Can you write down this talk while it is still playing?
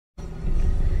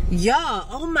Y'all,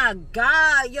 oh my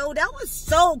God, yo, that was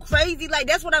so crazy. Like,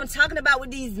 that's what I'm talking about with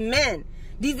these men.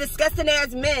 These disgusting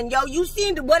ass men. Yo, you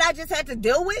seen what I just had to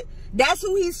deal with? That's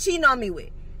who he's cheating on me with.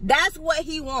 That's what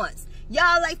he wants.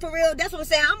 Y'all, like, for real, that's what I'm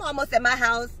saying. I'm almost at my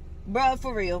house. Bro,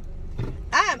 for real.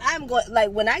 I'm going,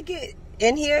 like, when I get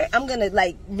in here, I'm gonna,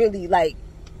 like, really, like,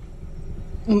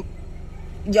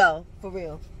 yo, for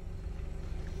real.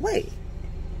 Wait.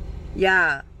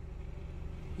 Yeah.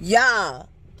 Yeah.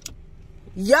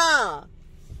 Yeah.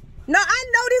 No, I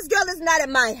know this girl is not at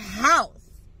my house.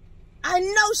 I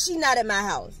know she's not at my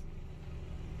house.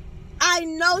 I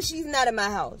know she's not at my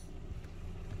house.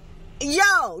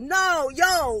 Yo, no,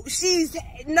 yo,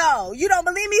 no, you don't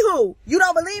believe me? Who? You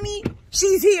don't believe me?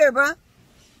 She's here, bruh.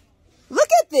 Look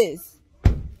at this.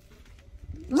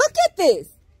 Look at this.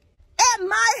 At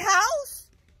my house?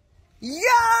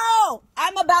 Yo,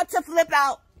 I'm about to flip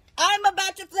out. I'm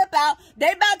about to flip out.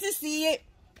 They about to see it.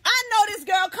 I know this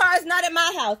girl car is not in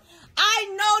my house. I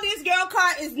know this girl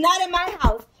car is not in my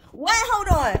house. Wait, hold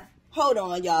on. Hold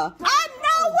on, y'all. I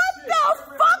know what the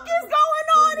fuck is going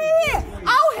on in here.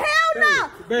 Oh, hell no.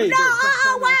 No,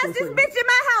 why is this bitch in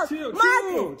my house?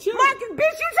 Marcus, bitch,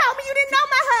 you told me you didn't know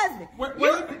my husband.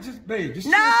 Just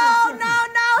no, hell no,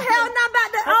 I'm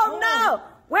about to, oh no.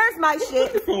 Where's my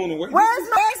shit? Where's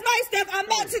my stuff? I'm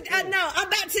about to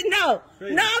know.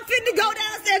 No, I'm finna go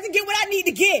downstairs and get what I need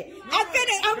to get. I'm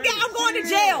going to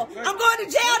jail. I'm going to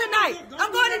jail tonight.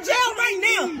 I'm going to jail right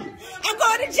now. I'm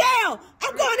going to jail.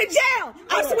 I'm going to jail.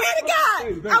 I swear to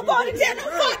God. I'm going to jail. No,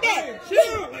 fuck that.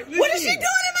 What is she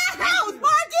doing in my house,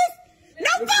 Marcus?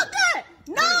 No, fuck that.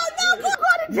 No, go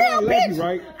to jail, bitch.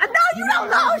 No, you don't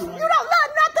love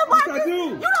nothing, Marcus.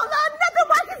 You don't love nothing,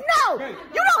 Marcus. No,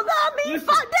 you don't love me.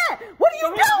 Fuck that. What are you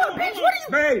doing, bitch? What are you?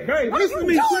 Babe, listen to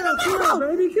me. Chill,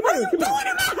 baby. Come on. Doing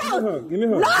in my house? Give me a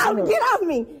hug. No, get off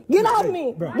me. Get off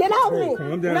me. Get off me.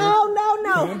 Calm down. No.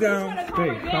 Calm down.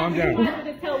 Babe, calm down.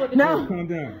 No. Calm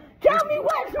down. Tell me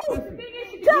what truth.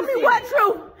 Tell me what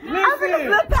truth. I'm finna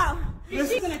flip out.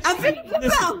 I'm finna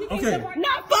flip out. Okay. No,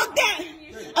 fuck that.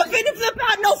 I'm finna flip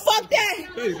out. No, fuck that.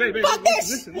 Babe, fuck that.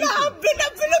 listen. No, I'm finna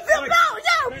flip out.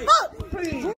 Yo, fuck.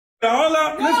 Hold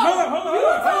up. You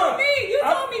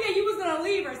told me that you was gonna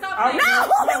leave her. Stop playing. No,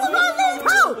 who was gonna leave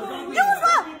who? You was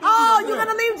gonna. Oh, you're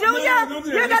gonna leave Junior?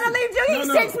 You're gonna leave Junior?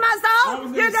 He's 6 months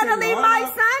old. You're gonna leave my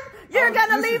son? You're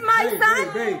gonna leave my son?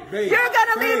 You're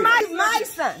gonna leave my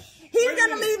son. He's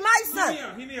gonna leave my son.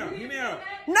 Hear me out.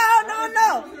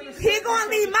 No. He gonna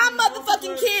leave my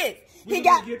motherfucking kids. We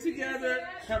can get together,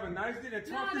 have a nice dinner,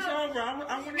 talk this over. Have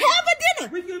a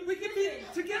dinner. We can be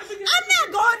together. I'm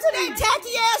not going to that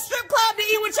tacky ass strip club to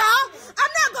eat with y'all.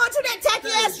 I'm not going to that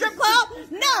tacky ass strip club.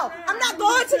 No, I'm not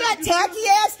going to that tacky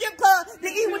ass strip club to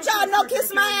eat with y'all. No,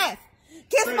 kiss my ass.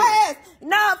 Kiss my ass.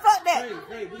 No, fuck that.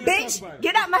 Bitch,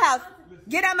 get out my house.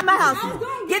 Get out of my house.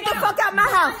 Get the fuck out my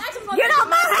house. Get out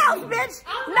my house, bitch.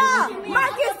 No,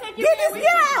 Marcus, get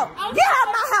out. Get out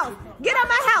my house. Get out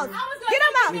my house. Get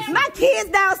out my house. My kids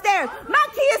downstairs. My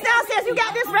kids downstairs. You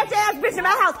got this wretched ass bitch in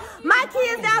my house. My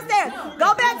kids downstairs.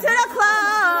 Go back to the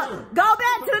club. Go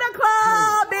back to the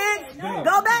club, bitch.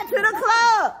 Go back to the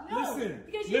club.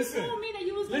 Listen.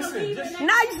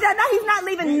 No, he's not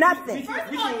leaving nothing.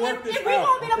 We can work this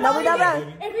out. No, we don't.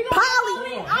 Polly.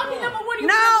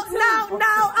 No.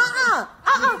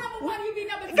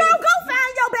 Go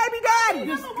find your baby daddy.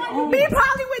 Be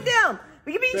Polly with them.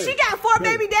 You mean she got 4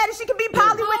 baby daddies? She can be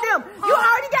Polly with them. You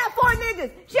already got 4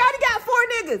 niggas. She already got 4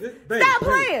 niggas. Stop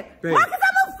playing. Marcus,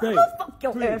 I'm gonna fuck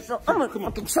your ass up. I'm gonna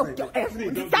fucking choke your ass.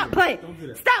 Stop playing.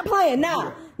 Stop playing.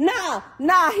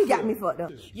 Nah, he got me fucked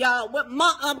up. Y'all,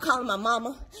 I'm calling my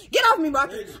mama. Get off me,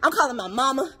 Marcus. I'm calling my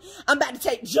mama. I'm about to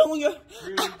take Junior.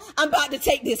 I'm about to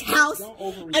take this house.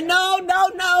 No.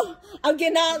 I'm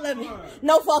getting all of it.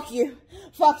 No, fuck you.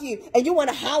 Fuck you. And you want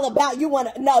to holler about,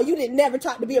 no, you didn't never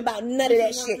talk to me about none of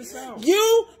that shit.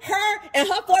 You, her, and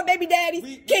her 4 baby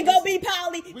daddies can go be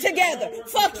Polly together.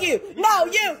 Fuck you. No,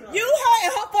 you, her,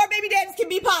 and her 4 baby daddies can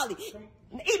be Polly.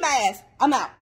 Eat my ass. I'm out.